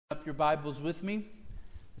up your Bibles with me.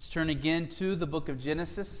 Let's turn again to the book of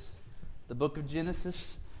Genesis. The book of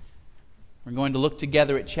Genesis. We're going to look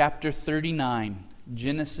together at chapter 39.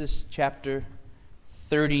 Genesis chapter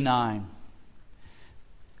 39.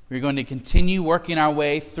 We're going to continue working our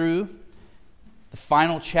way through the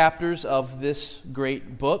final chapters of this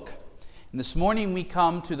great book. And this morning we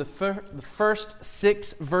come to the first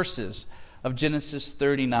 6 verses of Genesis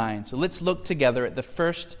 39. So let's look together at the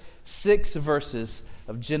first 6 verses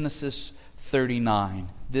of Genesis 39.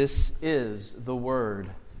 This is the Word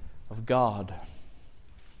of God.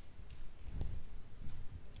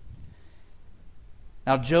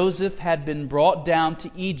 Now Joseph had been brought down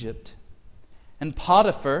to Egypt, and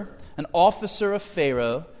Potiphar, an officer of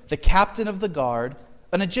Pharaoh, the captain of the guard,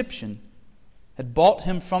 an Egyptian, had bought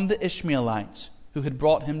him from the Ishmaelites who had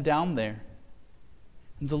brought him down there.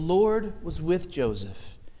 And the Lord was with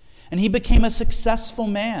Joseph, and he became a successful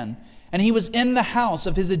man, and he was in the house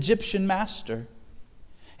of his Egyptian master.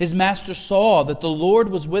 His master saw that the Lord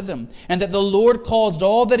was with him, and that the Lord caused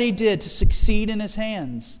all that he did to succeed in his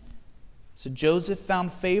hands. So Joseph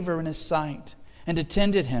found favor in his sight, and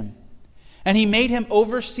attended him. And he made him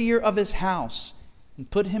overseer of his house,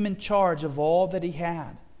 and put him in charge of all that he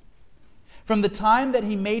had. From the time that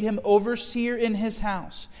he made him overseer in his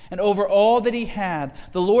house, and over all that he had,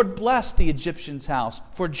 the Lord blessed the Egyptian's house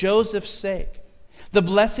for Joseph's sake. The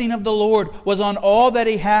blessing of the Lord was on all that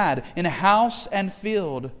he had in house and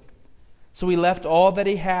field. So he left all that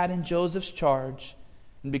he had in Joseph's charge,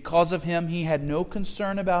 and because of him he had no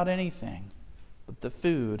concern about anything but the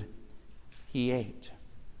food he ate.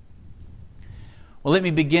 Well, let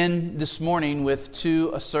me begin this morning with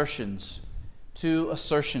 2 assertions. 2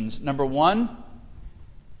 assertions. Number 1,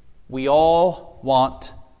 we all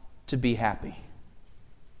want to be happy.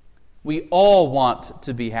 We all want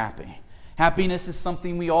to be happy. Happiness is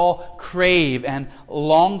something we all crave and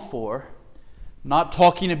long for. I'm not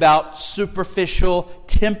talking about superficial,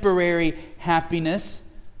 temporary happiness.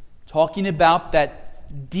 I'm talking about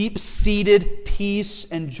that deep-seated peace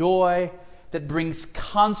and joy that brings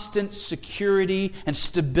constant security and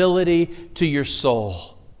stability to your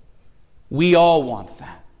soul. We all want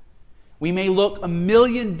that. We may look a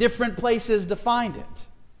million different places to find it,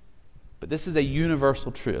 but this is a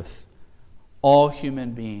universal truth. All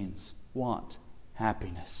human beings want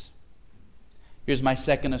happiness. Here's my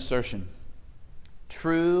second assertion.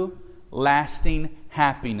 True, lasting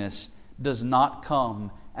happiness does not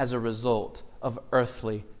come as a result of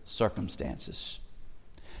earthly circumstances.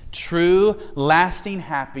 True, lasting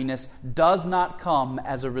happiness does not come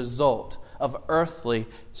as a result of earthly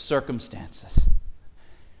circumstances.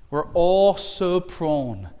 We're all so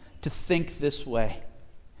prone to think this way.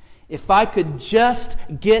 If I could just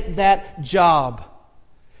get that job,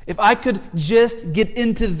 if I could just get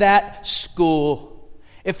into that school,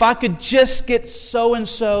 if I could just get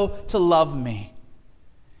so-and-so to love me,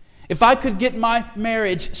 if I could get my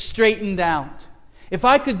marriage straightened out, if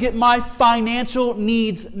I could get my financial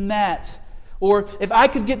needs met, or if I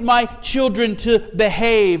could get my children to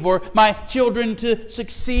behave, or my children to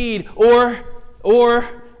succeed, or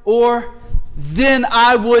then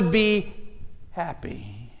I would be happy.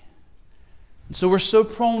 And so we're so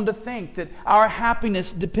prone to think that our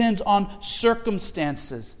happiness depends on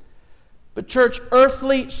circumstances. But church,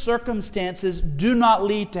 earthly circumstances do not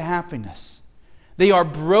lead to happiness. They are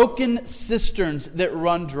broken cisterns that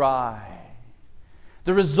run dry.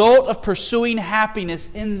 The result of pursuing happiness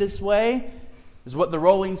in this way is what the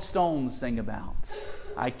Rolling Stones sing about.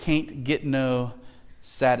 I can't get no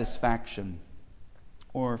satisfaction.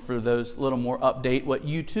 Or for those a little more update, what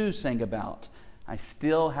U2 sing about. I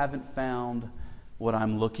still haven't found what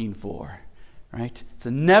I'm looking for. Right? It's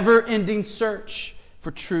a never-ending search for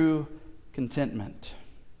true contentment.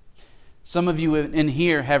 Some of you in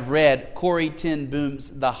here have read Corrie ten Boom's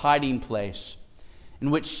The Hiding Place, in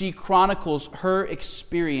which she chronicles her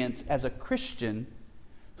experience as a Christian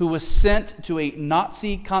who was sent to a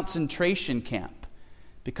Nazi concentration camp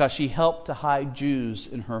because she helped to hide Jews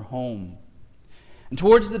in her home. And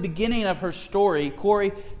towards the beginning of her story,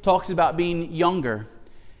 Corrie talks about being younger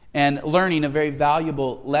and learning a very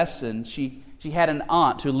valuable lesson. She had an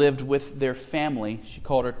aunt who lived with their family. She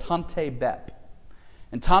called her Tante Bep.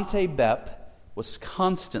 And Tante Bep was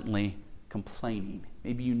constantly complaining.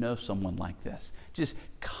 Maybe you know someone like this. Just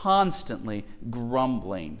constantly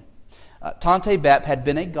grumbling. Tante Bep had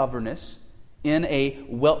been a governess in a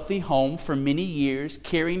wealthy home for many years,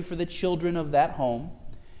 caring for the children of that home.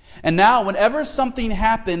 And now, whenever something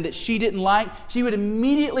happened that she didn't like, she would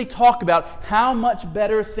immediately talk about how much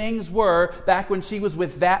better things were back when she was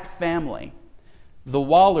with that family. The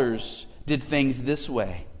Wallers did things this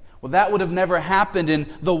way. Well, that would have never happened in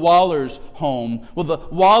the Waller's home. Well, the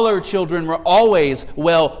Waller children were always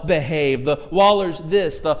well behaved. The Waller's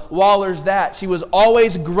this, the Waller's that. She was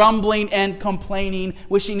always grumbling and complaining,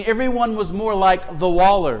 wishing everyone was more like the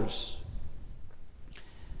Wallers.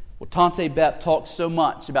 Well, Tante Bep talked so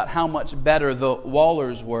much about how much better the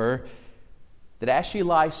Wallers were that as she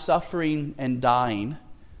lies suffering and dying,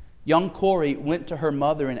 young Corey went to her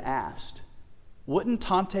mother and asked, "Wouldn't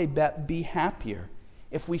Tante Bep be happier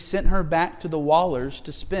if we sent her back to the Wallers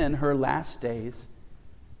to spend her last days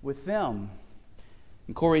with them?"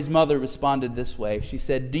 And Corey's mother responded this way. She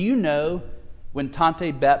said, "Do you know when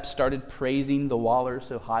Tante Bep started praising the Wallers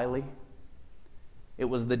so highly? It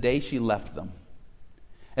was the day she left them.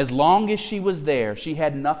 As long as she was there, she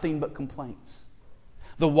had nothing but complaints.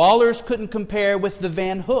 The Wallers couldn't compare with the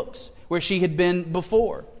Van Hooks, where she had been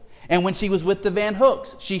before. And when she was with the Van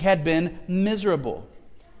Hooks, she had been miserable."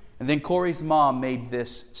 And then Corey's mom made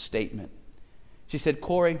this statement. She said,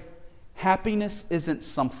 "Corey, happiness isn't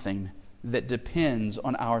something that depends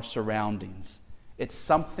on our surroundings. It's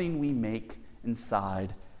something we make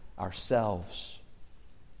inside ourselves."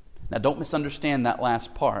 Now, don't misunderstand that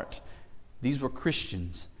last part. These were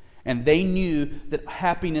Christians, and they knew that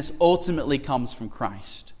happiness ultimately comes from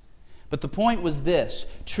Christ. But the point was this: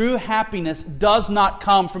 true happiness does not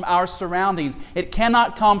come from our surroundings. It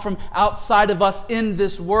cannot come from outside of us in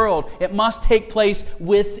this world. It must take place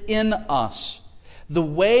within us. The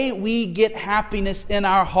way we get happiness in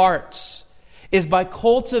our hearts is by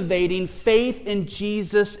cultivating faith in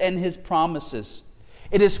Jesus and His promises.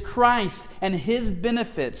 It is Christ and His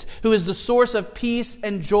benefits who is the source of peace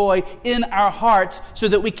and joy in our hearts so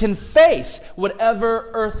that we can face whatever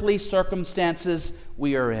earthly circumstances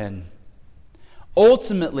we are in.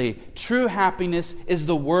 Ultimately, true happiness is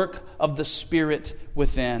the work of the Spirit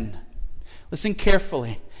within. Listen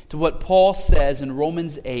carefully to what Paul says in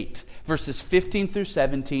Romans 8, verses 15 through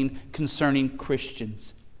 17 concerning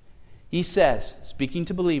Christians. He says, speaking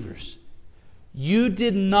to believers, "You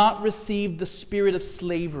did not receive the spirit of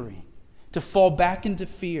slavery to fall back into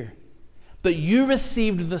fear, but you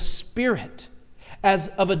received the Spirit as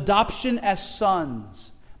of adoption as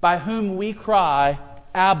sons, by whom we cry,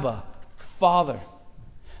 'Abba, Father.'"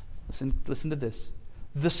 Listen to this.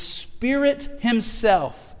 "The Spirit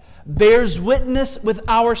Himself bears witness with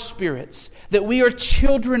our spirits that we are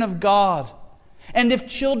children of God. And if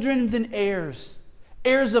children, then heirs,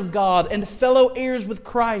 heirs of God and fellow heirs with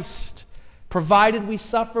Christ, provided we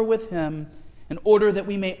suffer with Him, in order that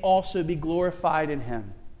we may also be glorified in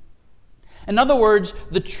Him." In other words,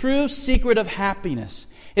 the true secret of happiness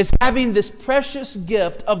is having this precious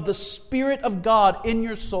gift of the Spirit of God in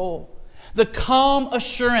your soul. The calm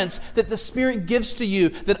assurance that the Spirit gives to you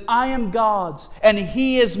that I am God's and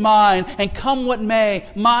He is mine, and come what may,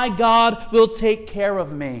 my God will take care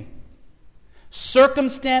of me.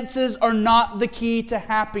 Circumstances are not the key to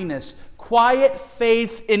happiness. Quiet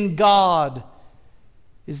faith in God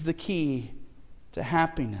is the key to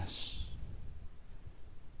happiness.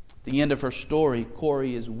 At the end of her story,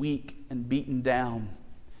 Corey is weak and beaten down,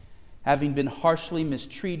 having been harshly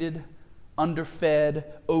mistreated, underfed,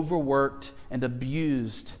 overworked, and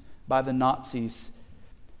abused by the Nazis.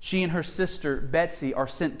 She and her sister, Betsy, are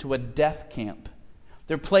sent to a death camp.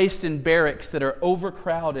 They're placed in barracks that are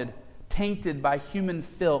overcrowded, tainted by human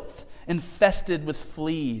filth, infested with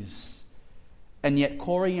fleas. And yet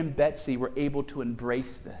Corey and Betsy were able to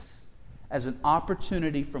embrace this as an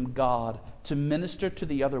opportunity from God to minister to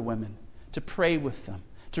the other women, to pray with them,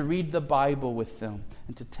 to read the Bible with them,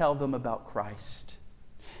 and to tell them about Christ.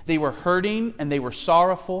 They were hurting and they were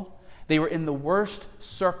sorrowful. They were in the worst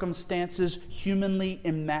circumstances humanly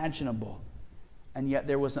imaginable. And yet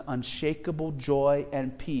there was an unshakable joy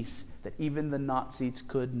and peace that even the Nazis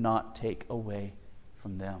could not take away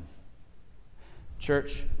from them.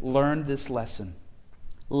 Church, learn this lesson.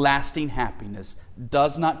 Lasting happiness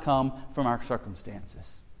does not come from our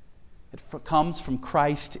circumstances. It comes from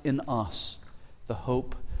Christ in us, the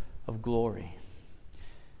hope of glory.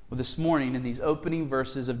 Well, this morning, in these opening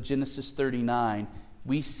verses of Genesis 39,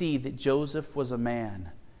 we see that Joseph was a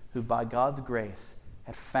man who, by God's grace,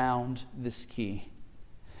 had found this key.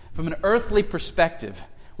 From an earthly perspective,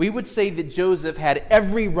 we would say that Joseph had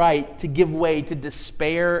every right to give way to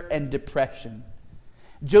despair and depression.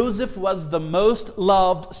 Joseph was the most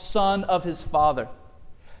loved son of his father.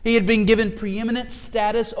 He had been given preeminent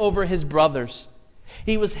status over his brothers.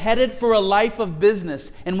 He was headed for a life of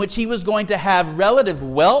business in which he was going to have relative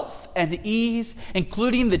wealth and ease,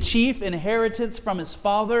 including the chief inheritance from his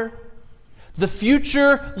father. The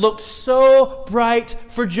future looked so bright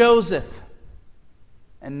for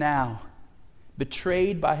And now,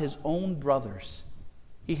 betrayed by his own brothers,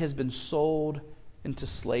 he has been sold into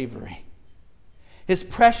slavery. His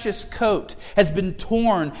precious coat has been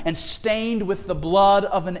torn and stained with the blood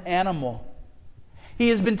of an animal. He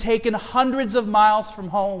has been taken hundreds of miles from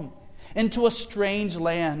home into a strange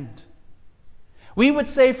land. We would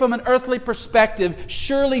say from an earthly perspective,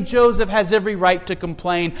 surely Joseph has every right to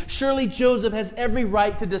complain. Surely Joseph has every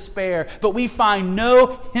right to despair. But we find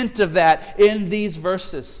no hint of that in these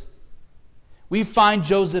verses. We find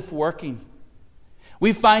Joseph working.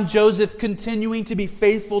 We find Joseph continuing to be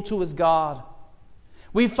faithful to his God.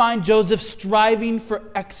 We find Joseph striving for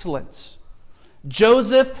excellence.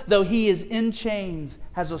 Joseph, though he is in chains,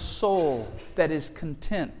 has a soul that is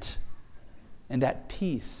content and at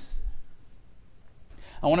peace.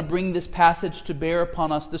 I want to bring this passage to bear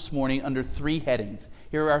upon us this morning under three headings.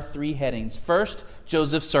 Here are our three headings. First,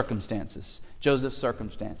 Joseph's circumstances. Joseph's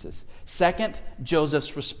circumstances. Second,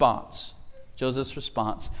 Joseph's response. Joseph's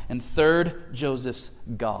response. And third, Joseph's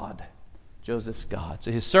God. Joseph's God.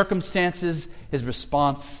 So his circumstances, his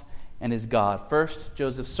response, and his God. First,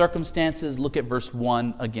 Joseph's circumstances. Look at verse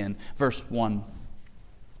 1 again. Verse 1.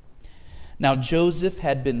 Now Joseph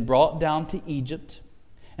had been brought down to Egypt,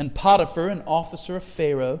 and Potiphar, an officer of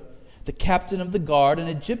Pharaoh, the captain of the guard, an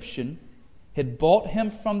Egyptian, had bought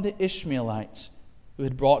him from the Ishmaelites who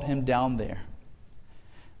had brought him down there.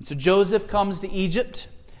 And so Joseph comes to Egypt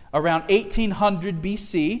around 1800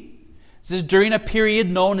 BC. This is during a period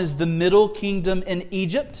known as the Middle Kingdom in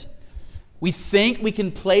Egypt. We think we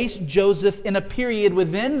can place Joseph in a period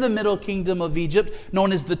within the Middle Kingdom of Egypt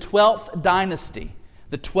known as the 12th dynasty.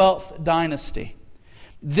 The 12th dynasty.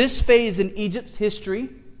 This phase in Egypt's history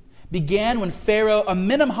began when Pharaoh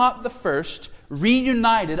Amenemhat I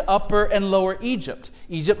reunited Upper and Lower Egypt.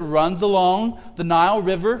 Egypt runs along the Nile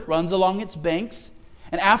River, runs along its banks.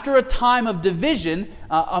 And after a time of division,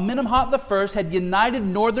 Amenemhat I had united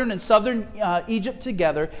northern and southern Egypt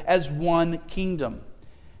together as one kingdom.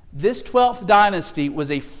 This 12th dynasty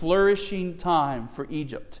was a flourishing time for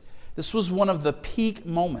Egypt. This was one of the peak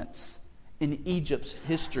moments in Egypt's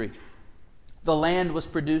history. The land was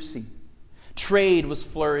producing. Trade was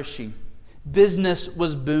flourishing. Business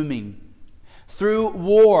was booming. Through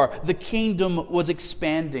war, the kingdom was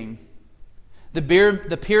expanding.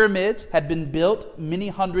 The pyramids had been built many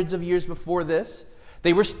hundreds of years before this.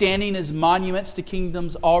 They were standing as monuments to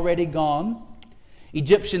kingdoms already gone.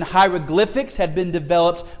 Egyptian hieroglyphics had been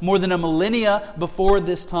developed more than a millennia before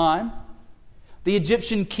this time. The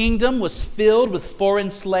Egyptian kingdom was filled with foreign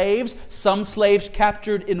slaves, some slaves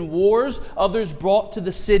captured in wars, others brought to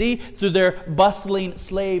the city through their bustling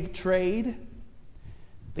slave trade.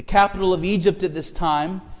 The capital of Egypt at this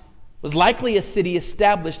time was likely a city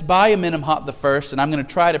established by Amenemhat I, and I'm going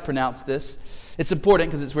to try to pronounce this. It's important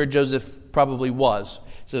because it's where Joseph probably was.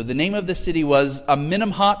 So the name of the city was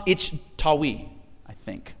Amenemhat-ich-Tawi, I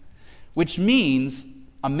think, which means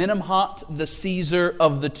Amenemhat, the Caesar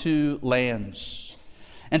of the two lands.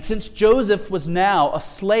 And since Joseph was now a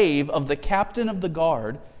slave of the captain of the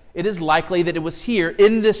guard, it is likely that it was here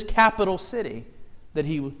in this capital city that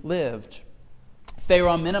he lived.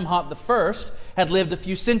 Pharaoh Amenemhat I had lived a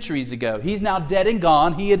few centuries ago. He's now dead and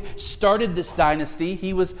gone. He had started this dynasty.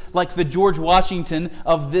 He was like the George Washington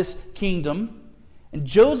of this kingdom. And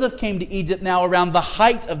Joseph came to Egypt now around the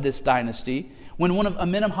height of this dynasty, when one of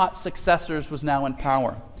Amenemhat's successors was now in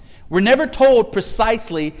power. We're never told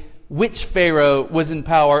precisely which Pharaoh was in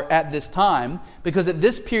power at this time, because at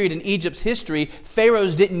this period in Egypt's history,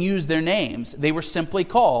 pharaohs didn't use their names. They were simply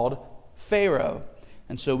called Pharaoh.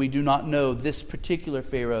 And so we do not know this particular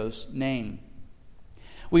Pharaoh's name.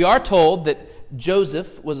 We are told that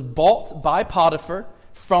Joseph was bought by Potiphar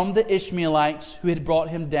from the Ishmaelites who had brought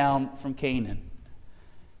him down from Canaan.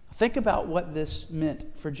 Think about what this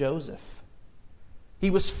meant for Joseph. He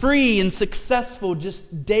was free and successful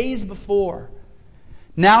just days before.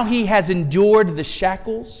 Now he has endured the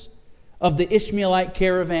shackles of the Ishmaelite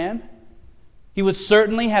caravan. He would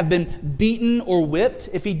certainly have been beaten or whipped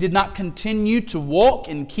if he did not continue to walk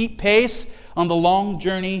and keep pace on the long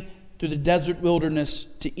journey through the desert wilderness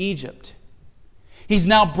to Egypt. He's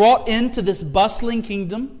now brought into this bustling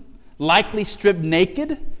kingdom, likely stripped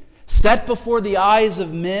naked, set before the eyes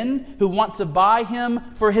of men who want to buy him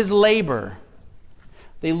for his labor.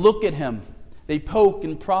 They look at him. They poke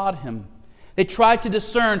and prod him. They try to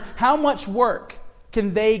discern how much work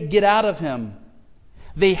can they get out of him.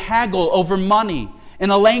 They haggle over money in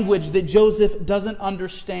a language that Joseph doesn't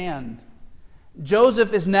understand.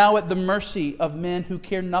 Joseph is now at the mercy of men who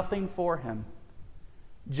care nothing for him.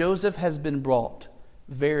 Joseph has been brought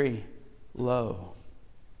very low.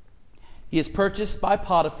 He is purchased by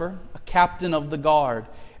Potiphar, a captain of the guard.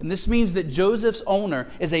 And this means that Joseph's owner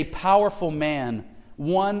is a powerful man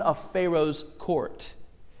one of Pharaoh's court.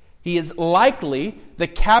 He is likely the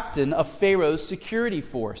captain of Pharaoh's security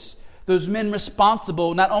force, those men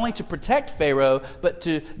responsible not only to protect Pharaoh, but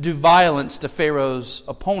to do violence to Pharaoh's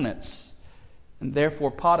opponents. And therefore,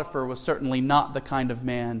 Potiphar was certainly not the kind of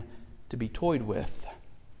man to be toyed with.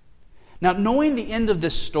 Now, knowing the end of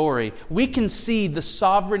this story, we can see the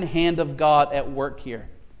sovereign hand of God at work here.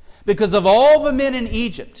 Because of all the men in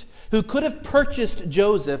Egypt who could have purchased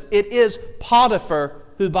Joseph, it is Potiphar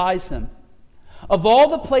who buys him. Of all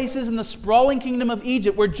the places in the sprawling kingdom of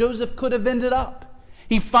Egypt where Joseph could have ended up,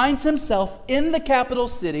 he finds himself in the capital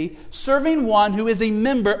city serving one who is a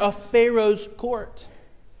member of Pharaoh's court.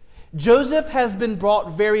 Joseph has been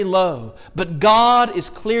brought very low, but God is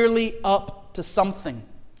clearly up to something.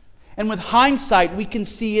 And with hindsight, we can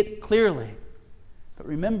see it clearly. But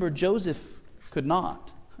remember, Joseph could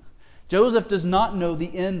not. Joseph does not know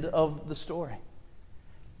the end of the story.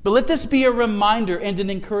 But let this be a reminder and an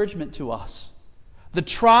encouragement to us. The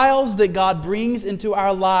trials that God brings into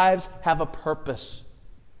our lives have a purpose.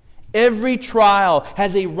 Every trial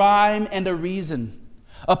has a rhyme and a reason,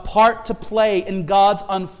 a part to play in God's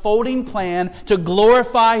unfolding plan to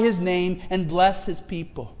glorify His name and bless His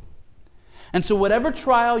people. And so whatever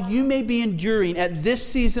trial you may be enduring at this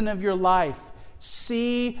season of your life,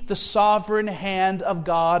 see the sovereign hand of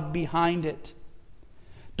God behind it.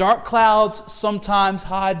 Dark clouds sometimes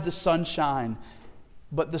hide the sunshine,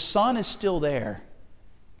 but the sun is still there,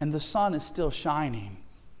 and the sun is still shining.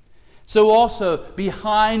 So also,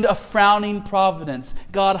 behind a frowning providence,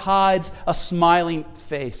 God hides a smiling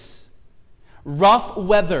face. Rough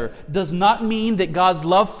weather does not mean that God's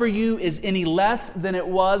love for you is any less than it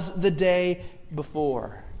was the day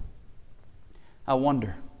before. I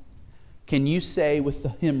wonder, can you say with the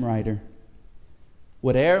hymn writer,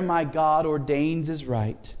 "Whate'er my God ordains is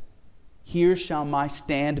right, here shall my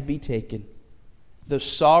stand be taken. Though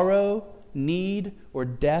sorrow, need, or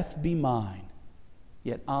death be mine,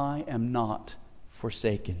 yet I am not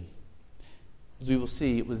forsaken." As we will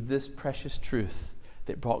see, it was this precious truth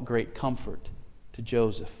that brought great comfort to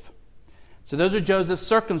Joseph. So those are Joseph's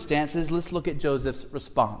circumstances. Let's look at Joseph's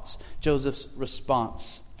response. Joseph's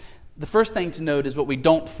response. The first thing to note is what we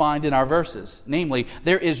don't find in our verses. Namely,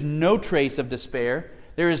 there is no trace of despair.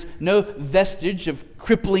 There is no vestige of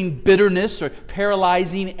crippling bitterness or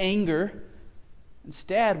paralyzing anger.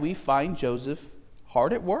 Instead, we find Joseph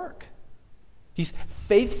hard at work. He's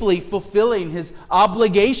faithfully fulfilling his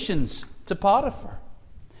obligations to Potiphar.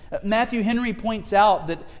 Matthew Henry points out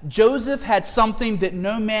that Joseph had something that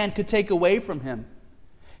no man could take away from him.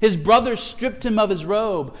 His brothers stripped him of his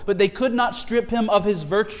robe, but they could not strip him of his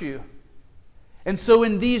virtue. And so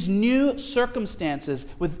in these new circumstances,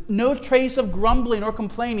 with no trace of grumbling or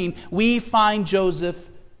complaining, we find Joseph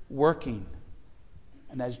working.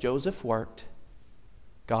 And as Joseph worked,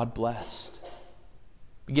 God blessed.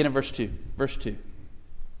 Begin in verse 2. Verse 2.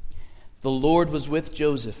 The Lord was with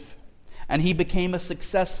Joseph, and he became a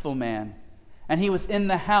successful man, and he was in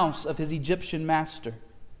the house of his Egyptian master.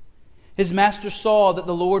 His master saw that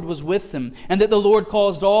the Lord was with him, and that the Lord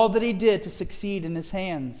caused all that he did to succeed in his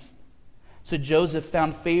hands. So Joseph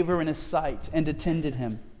found favor in his sight and attended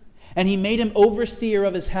him. And he made him overseer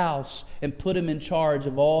of his house and put him in charge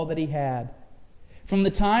of all that he had. From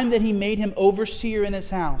the time that he made him overseer in his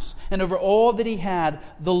house and over all that he had,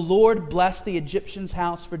 the Lord blessed the Egyptian's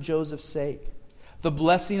house for Joseph's sake. The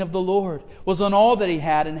blessing of the Lord was on all that he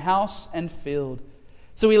had in house and field.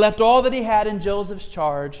 So he left all that he had in Joseph's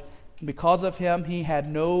charge, and because of him he had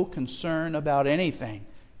no concern about anything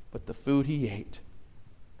but the food he ate.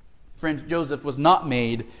 Friends, Joseph was not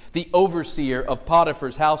made the overseer of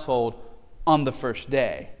Potiphar's household on the first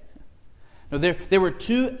day. No, there were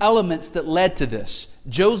two elements that led to this.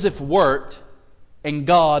 Joseph worked and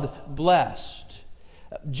God blessed.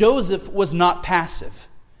 Joseph was not passive.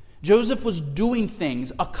 Joseph was doing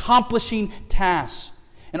things, accomplishing tasks.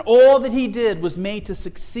 And all that he did was made to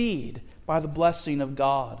succeed by the blessing of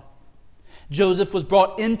God. Joseph was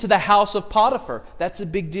brought into the house of Potiphar. That's a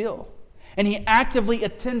big deal. And he actively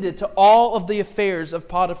attended to all of the affairs of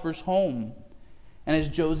Potiphar's home. And as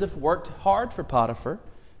Joseph worked hard for Potiphar,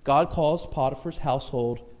 God caused Potiphar's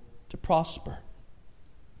household to prosper.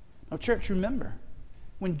 Now, church, remember,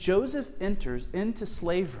 when Joseph enters into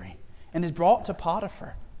slavery and is brought to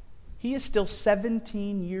Potiphar, he is still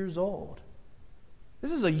 17 years old.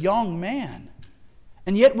 This is a young man.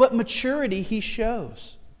 And yet what maturity he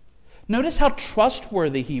shows. Notice how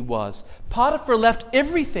trustworthy he was. Potiphar left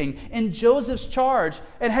everything in Joseph's charge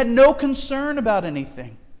and had no concern about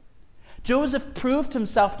anything. Joseph proved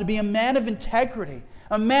himself to be a man of integrity,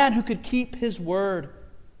 a man who could keep his word.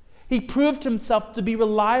 He proved himself to be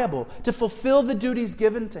reliable, to fulfill the duties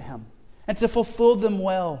given to him, and to fulfill them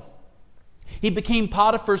well. He became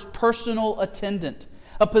Potiphar's personal attendant,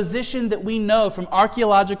 a position that we know from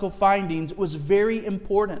archaeological findings was very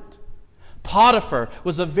important. Potiphar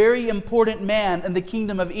was a very important man in the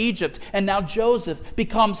kingdom of Egypt, and now Joseph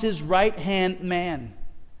becomes his right-hand man.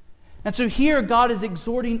 And so here God is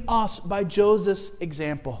exhorting us by Joseph's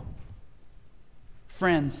example.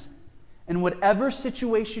 Friends, in whatever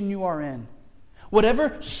situation you are in,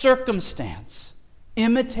 whatever circumstance,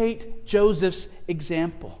 imitate Joseph's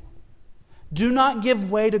example. Do not give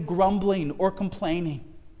way to grumbling or complaining.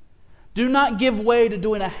 Do not give way to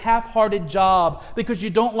doing a half-hearted job because you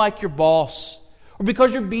don't like your boss, or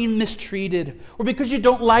because you're being mistreated, or because you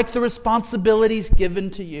don't like the responsibilities given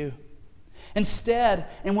to you. Instead,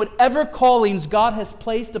 in whatever callings God has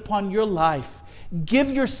placed upon your life,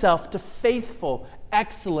 give yourself to faithful,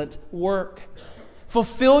 excellent work.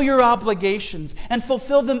 Fulfill your obligations and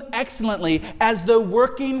fulfill them excellently as though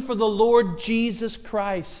working for the Lord Jesus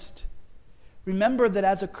Christ. Remember that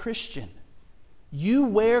as a Christian, you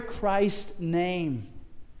wear Christ's name.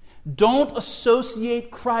 Don't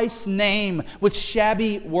associate Christ's name with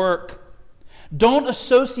shabby work. Don't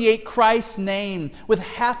associate Christ's name with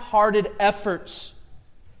half-hearted efforts.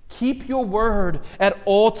 Keep your word at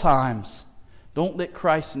all times. Don't let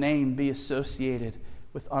Christ's name be associated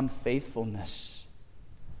with unfaithfulness.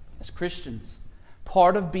 As Christians,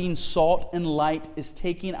 part of being salt and light is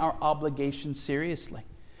taking our obligations seriously,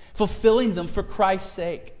 fulfilling them for Christ's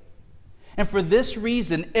sake. And for this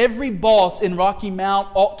reason, every boss in Rocky Mount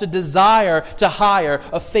ought to desire to hire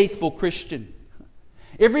a faithful Christian.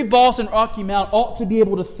 Every boss in Rocky Mount ought to be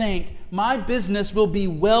able to think, my business will be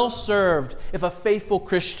well served if a faithful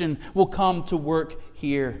Christian will come to work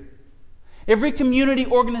here. Every community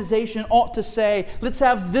organization ought to say, let's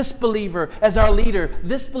have this believer as our leader,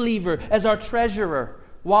 this believer as our treasurer.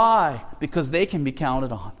 Why? Because they can be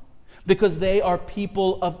counted on. Because they are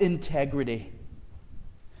people of integrity.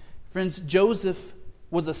 Friends, Joseph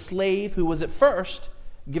was a slave who was at first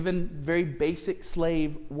given very basic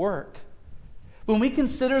slave work. When we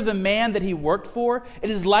consider the man that he worked for, it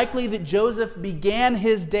is likely that Joseph began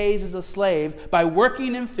his days as a slave by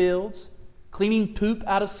working in fields, cleaning poop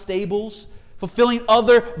out of stables, fulfilling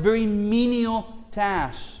other very menial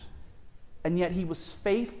tasks. And yet he was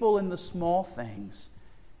faithful in the small things.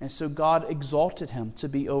 And so God exalted him to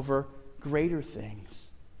be over greater things.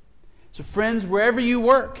 So friends, wherever you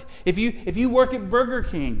work, if you work at Burger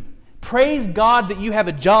King, praise God that you have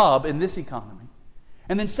a job in this economy.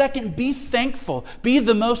 And then second, be thankful. Be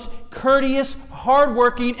the most courteous,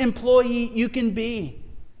 hardworking employee you can be.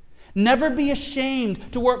 Never be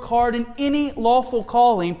ashamed to work hard in any lawful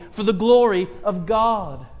calling for the glory of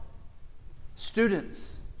God.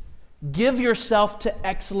 Students, give yourself to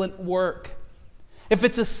excellent work. If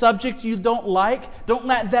it's a subject you don't like, don't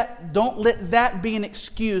let that be an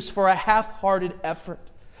excuse for a half-hearted effort,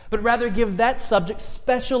 but rather give that subject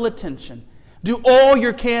special attention. Do all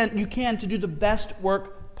you can to do the best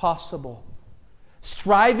work possible.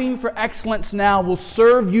 Striving for excellence now will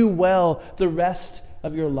serve you well the rest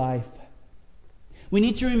of your life. We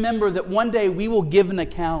need to remember that one day we will give an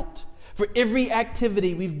account for every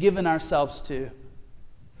activity we've given ourselves to.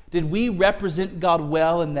 Did we represent God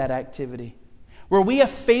well in that activity? Were we a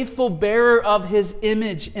faithful bearer of His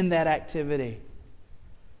image in that activity?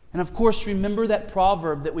 And of course, remember that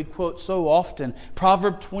proverb that we quote so often,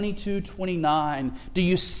 Proverb 22:29. Do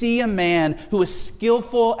you see a man who is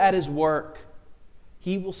skillful at his work?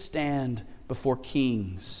 He will stand before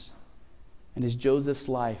kings. And is Joseph's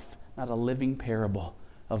life not a living parable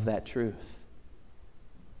of that truth?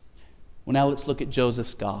 Well, now let's look at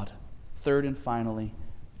Joseph's God. Third and finally,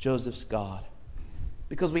 Joseph's God.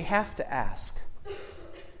 Because we have to ask,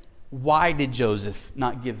 why did Joseph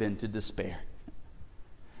not give in to despair?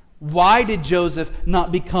 Why did Joseph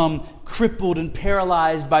not become crippled and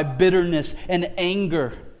paralyzed by bitterness and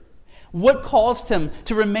anger? What caused him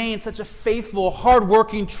to remain such a faithful,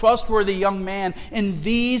 hardworking, trustworthy young man in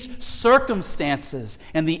these circumstances?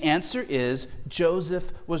 And the answer is,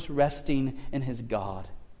 Joseph was resting in his God.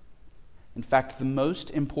 In fact, the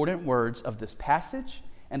most important words of this passage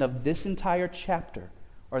and of this entire chapter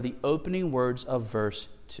are the opening words of verse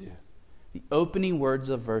 2. The opening words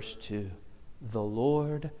of verse 2. The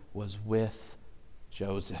Lord was with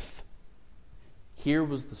Joseph. Here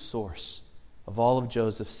was the source of all of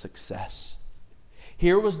Joseph's success.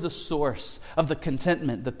 Here was the source of the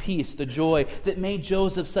contentment, the peace, the joy that made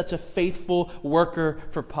Joseph such a faithful worker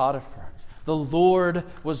for Potiphar. The Lord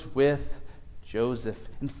was with Joseph.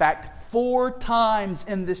 In fact, 4 times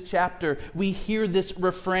in this chapter, we hear this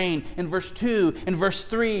refrain in verse 2, in verse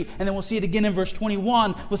 3, and then we'll see it again in verse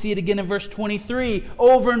 21. We'll see it again in verse 23,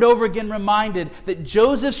 over and over again reminded that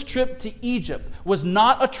Joseph's trip to Egypt was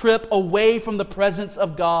not a trip away from the presence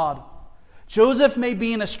of God. Joseph may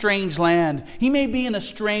be in a strange land. He may be in a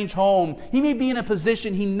strange home. He may be in a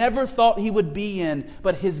position he never thought he would be in,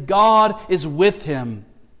 but his God is with him.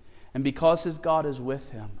 And because his God is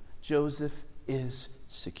with him, Joseph is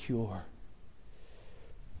secure.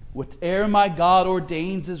 Whate'er my God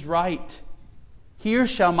ordains is right. Here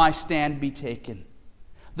shall my stand be taken.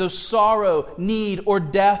 Though sorrow, need, or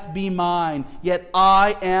death be mine, yet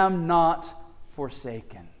I am not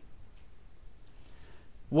forsaken.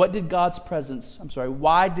 Why did God's presence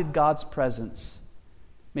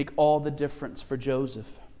make all the difference for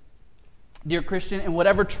Joseph? Dear Christian, in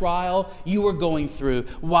whatever trial you are going through,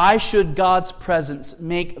 why should God's presence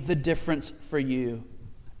make the difference for you?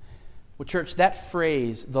 Well, church, that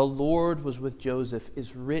phrase, the Lord was with Joseph,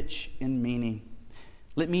 is rich in meaning.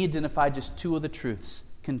 Let me identify just 2 of the truths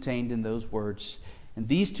contained in those words. And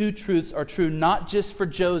these 2 truths are true not just for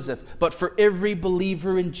Joseph, but for every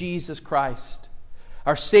believer in Jesus Christ.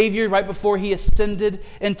 Our Savior, right before He ascended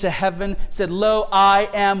into heaven, said, "Lo, I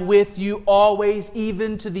am with you always,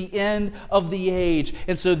 even to the end of the age."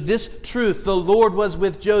 And so this truth, the Lord was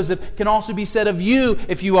with Joseph, can also be said of you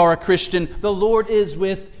if you are a Christian. The Lord is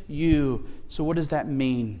with you. So what does that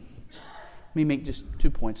mean? Let me make just 2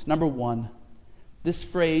 points. Number 1, this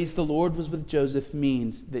phrase, "the Lord was with Joseph,"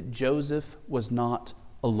 means that Joseph was not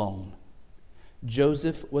alone.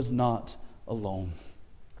 Joseph was not alone.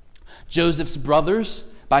 Joseph's brothers,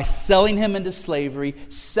 by selling him into slavery,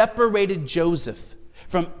 separated Joseph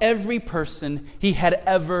from every person he had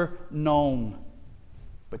ever known.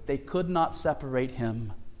 But they could not separate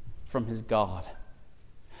him from his God.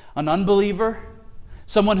 An unbeliever,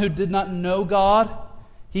 someone who did not know God,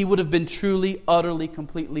 he would have been truly, utterly,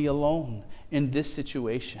 completely alone in this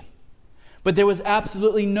situation. But there was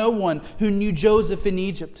absolutely no one who knew Joseph in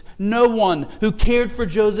Egypt. No one who cared for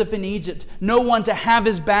Joseph in Egypt. No one to have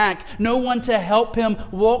his back. No one to help him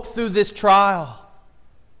walk through this trial.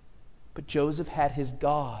 But Joseph had his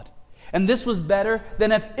God. And this was better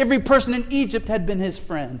than if every person in Egypt had been his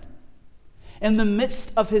friend. In the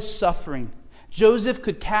midst of his suffering, Joseph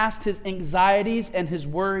could cast his anxieties and his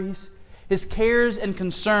worries, his cares and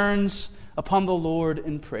concerns upon the Lord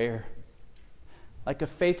in prayer. Like a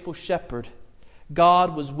faithful shepherd,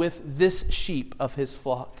 God was with this sheep of his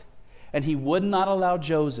flock, and He would not allow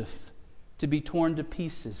Joseph to be torn to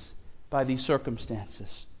pieces by these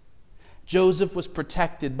circumstances. Joseph was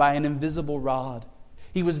protected by an invisible rod.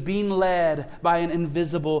 He was being led by an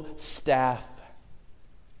invisible staff.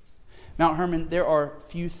 Mount Hermon, there are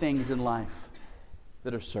few things in life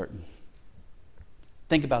that are certain.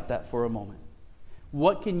 Think about that for a moment.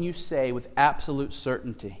 What can you say with absolute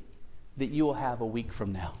certainty that you will have a week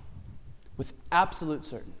from now? With absolute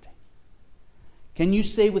certainty. Can you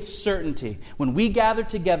say with certainty, when we gather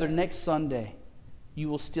together next Sunday, you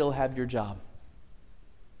will still have your job?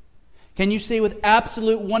 Can you say with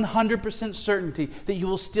absolute 100% certainty that you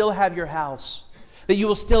will still have your house? That you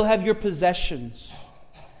will still have your possessions?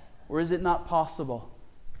 Or is it not possible,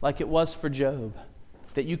 like it was for Job,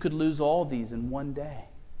 that you could lose all these in one day?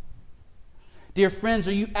 Dear friends,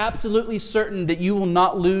 are you absolutely certain that you will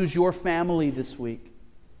not lose your family this week?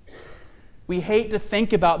 We hate to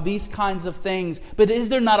think about these kinds of things, but is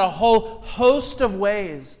there not a whole host of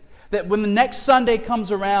ways that when the next Sunday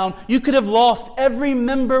comes around, you could have lost every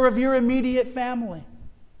member of your immediate family?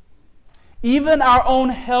 Even our own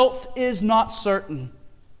health is not certain.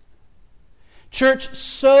 Church,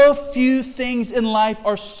 so few things in life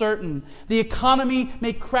are certain. The economy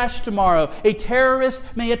may crash tomorrow. A terrorist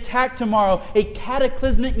may attack tomorrow. A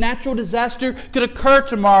cataclysmic natural disaster could occur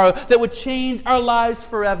tomorrow that would change our lives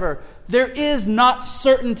forever. There is not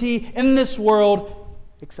certainty in this world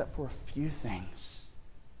except for a few things.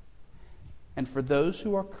 And for those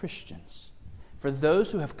who are Christians, for those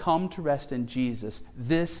who have come to rest in Jesus,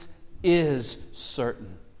 this is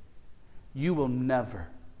certain. You will never,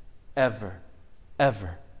 ever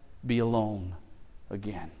be alone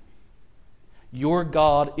again. Your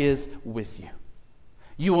God is with you.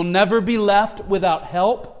 You will never be left without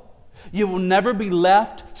help. You will never be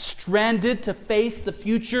left stranded to face the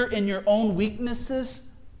future in your own weaknesses.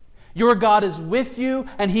 Your God is with you,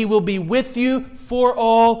 and He will be with you for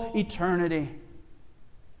all eternity.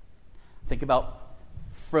 Think about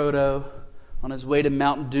Frodo on his way to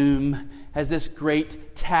Mount Doom, has this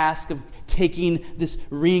great task of taking this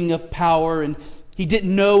ring of power and He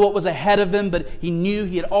didn't know what was ahead of him, but he knew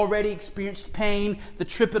he had already experienced pain. The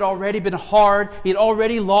trip had already been hard. He had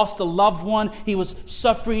already lost a loved one. He was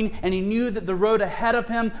suffering, and he knew that the road ahead of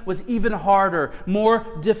him was even harder, more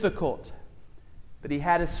difficult. But he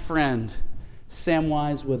had his friend,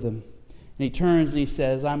 Samwise, with him. And he turns and he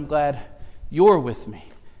says, "I'm glad you're with me,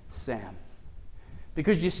 Sam."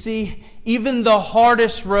 Because you see, even the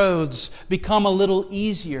hardest roads become a little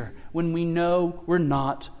easier when we know we're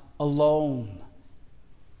not alone.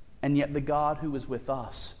 And yet the God who is with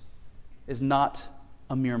us is not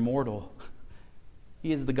a mere mortal.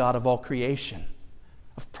 He is the God of all creation,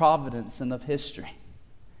 of providence, and of history.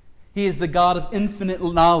 He is the God of infinite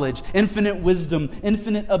knowledge, infinite wisdom,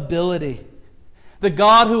 infinite ability. The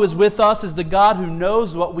God who is with us is the God who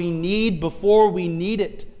knows what we need before we need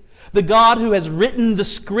it. The God who has written the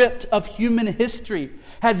script of human history,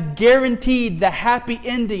 has guaranteed the happy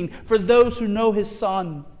ending for those who know His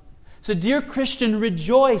Son. So, dear Christian,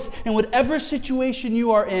 rejoice in whatever situation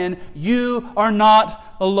you are in. You are not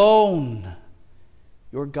alone.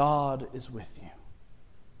 Your God is with you.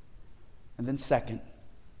 And then second,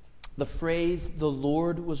 the phrase, "the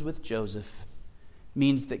Lord was with Joseph,"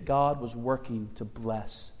 means that God was working to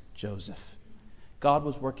bless Joseph. God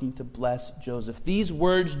was working to bless Joseph. These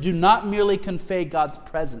words do not merely convey God's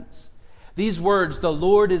presence. These words, "the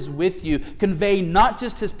Lord is with you," convey not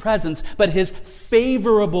just His presence, but His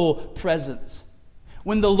favorable presence.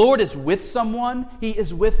 When the Lord is with someone, He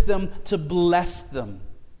is with them to bless them.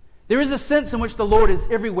 There is a sense in which the Lord is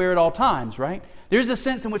everywhere at all times, right? There is a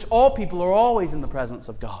sense in which all people are always in the presence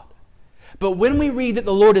of God. But when we read that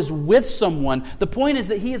the Lord is with someone, the point is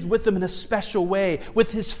that He is with them in a special way,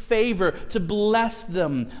 with His favor to bless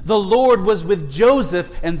them. The Lord was with Joseph,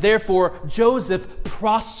 and therefore Joseph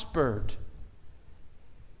prospered.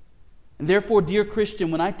 And therefore, dear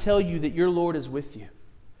Christian, when I tell you that your Lord is with you,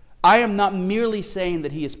 I am not merely saying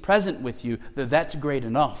that He is present with you, though that's great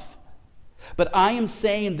enough. But I am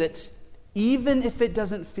saying that even if it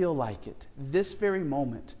doesn't feel like it, this very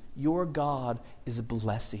moment, your God is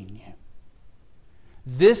blessing you.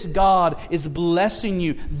 This God is blessing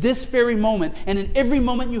you this very moment, and in every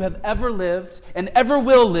moment you have ever lived and ever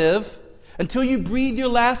will live, until you breathe your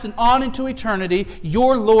last and on into eternity,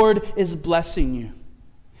 your Lord is blessing you.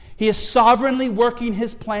 He is sovereignly working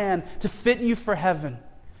His plan to fit you for heaven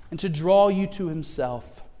and to draw you to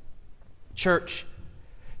Himself. Church,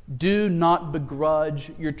 do not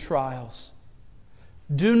begrudge your trials.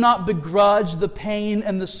 Do not begrudge the pain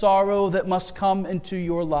and the sorrow that must come into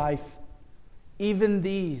your life. Even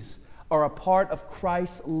these are a part of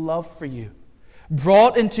Christ's love for you,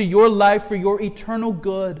 brought into your life for your eternal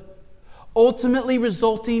good, ultimately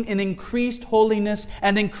resulting in increased holiness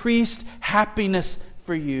and increased happiness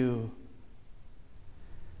for you.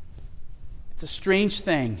 It's a strange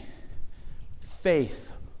thing.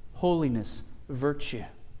 Faith, holiness, virtue.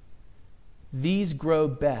 These grow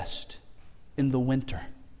best in the winter.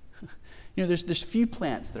 You know, there's few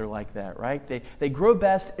plants that are like that, right? They grow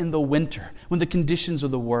best in the winter when the conditions are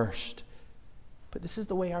the worst. But this is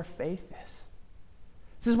the way our faith is.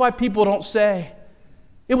 This is why people don't say,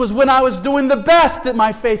 "It was when I was doing the best that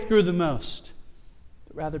my faith grew the most."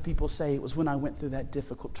 But rather people say, "It was when I went through that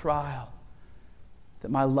difficult trial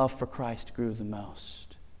that my love for Christ grew the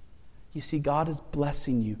most." You see, God is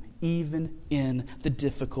blessing you even in the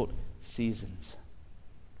difficult seasons.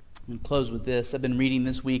 I'm going to close with this. I've been reading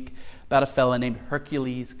this week about a fellow named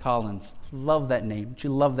Hercules Collins. Love that name. Don't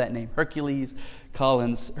you love that name? Hercules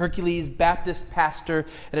Collins. Hercules, Baptist pastor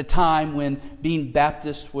at a time when being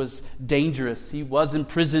Baptist was dangerous. He was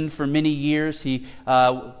imprisoned for many years. He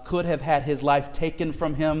could have had his life taken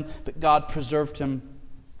from him, but God preserved him.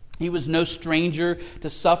 He was no stranger to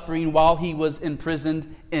suffering while he was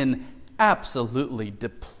imprisoned in absolutely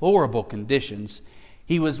deplorable conditions.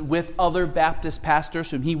 He was with other Baptist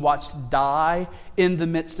pastors whom he watched die in the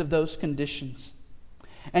midst of those conditions.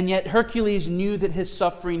 And yet Hercules knew that his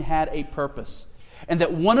suffering had a purpose, and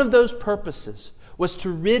that one of those purposes was to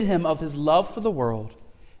rid him of his love for the world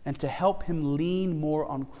and to help him lean more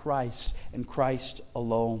on Christ and Christ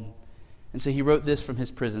alone. And so he wrote this from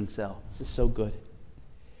his prison cell. This is so good.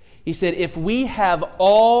 He said, "If we have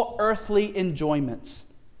all earthly enjoyments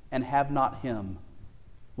and have not Him,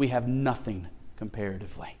 we have nothing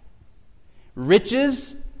comparatively.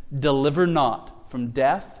 Riches deliver not from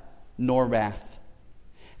death nor wrath.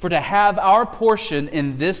 For to have our portion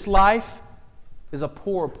in this life is a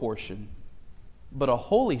poor portion. But a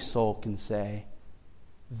holy soul can say,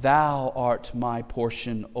 'Thou art my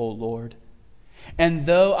portion, O Lord. And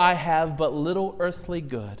though I have but little earthly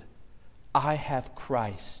good, I have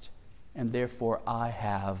Christ, and therefore I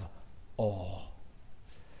have all.'"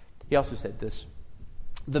 He also said this,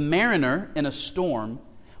 The mariner in a storm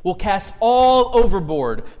will cast all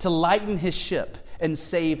overboard to lighten his ship and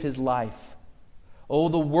save his life. Oh,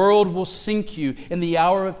 the world will sink you in the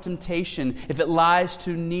hour of temptation if it lies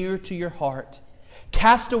too near to your heart.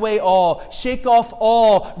 Cast away all, shake off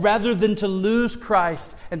all, rather than to lose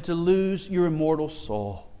Christ and to lose your immortal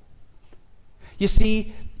soul. You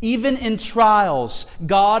see, even in trials,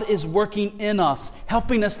 God is working in us,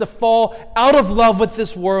 helping us to fall out of love with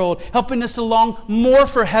this world, helping us to long more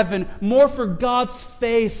for heaven, more for God's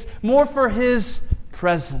face, more for His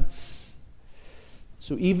presence.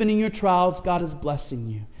 So even in your trials, God is blessing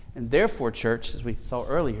you. And therefore, church, as we saw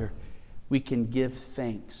earlier, we can give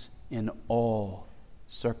thanks in all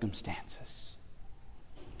circumstances.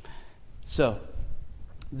 So,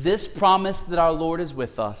 this promise that our Lord is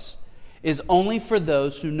with us is only for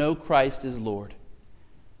those who know Christ as Lord.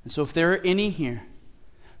 And so if there are any here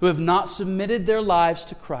who have not submitted their lives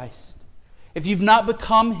to Christ, if you've not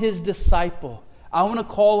become His disciple, I want to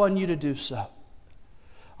call on you to do so.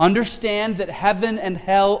 Understand that heaven and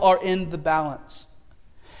hell are in the balance.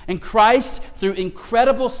 And Christ, through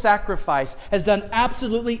incredible sacrifice, has done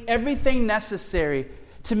absolutely everything necessary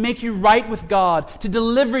to make you right with God, to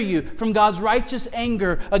deliver you from God's righteous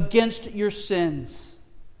anger against your sins.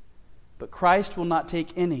 But Christ will not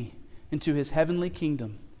take any into His heavenly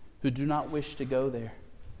kingdom who do not wish to go there.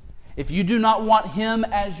 If you do not want Him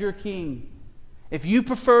as your king, if you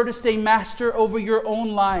prefer to stay master over your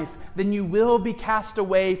own life, then you will be cast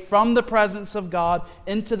away from the presence of God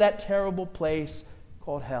into that terrible place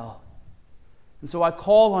called hell. And so I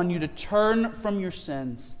call on you to turn from your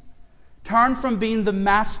sins. Turn from being the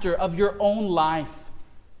master of your own life.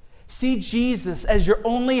 See Jesus as your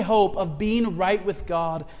only hope of being right with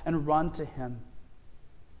God and run to Him.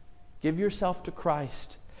 Give yourself to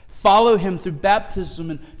Christ. Follow Him through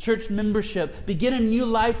baptism and church membership. Begin a new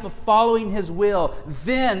life of following His will.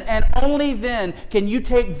 Then, and only then, can you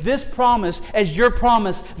take this promise as your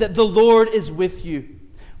promise that the Lord is with you.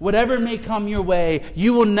 Whatever may come your way,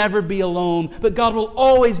 you will never be alone, but God will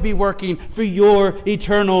always be working for your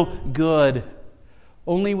eternal good.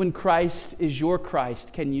 Only when Christ is your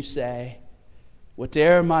Christ can you say,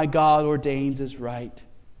 "Whate'er my God ordains is right.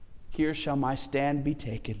 Here shall my stand be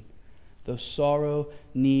taken. Though sorrow,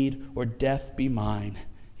 need, or death be mine,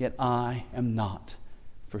 yet I am not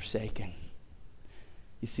forsaken."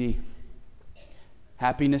 You see,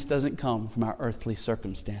 happiness doesn't come from our earthly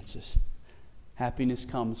circumstances. Happiness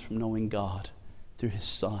comes from knowing God through His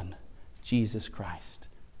Son, Jesus Christ,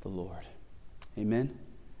 the Lord. Amen.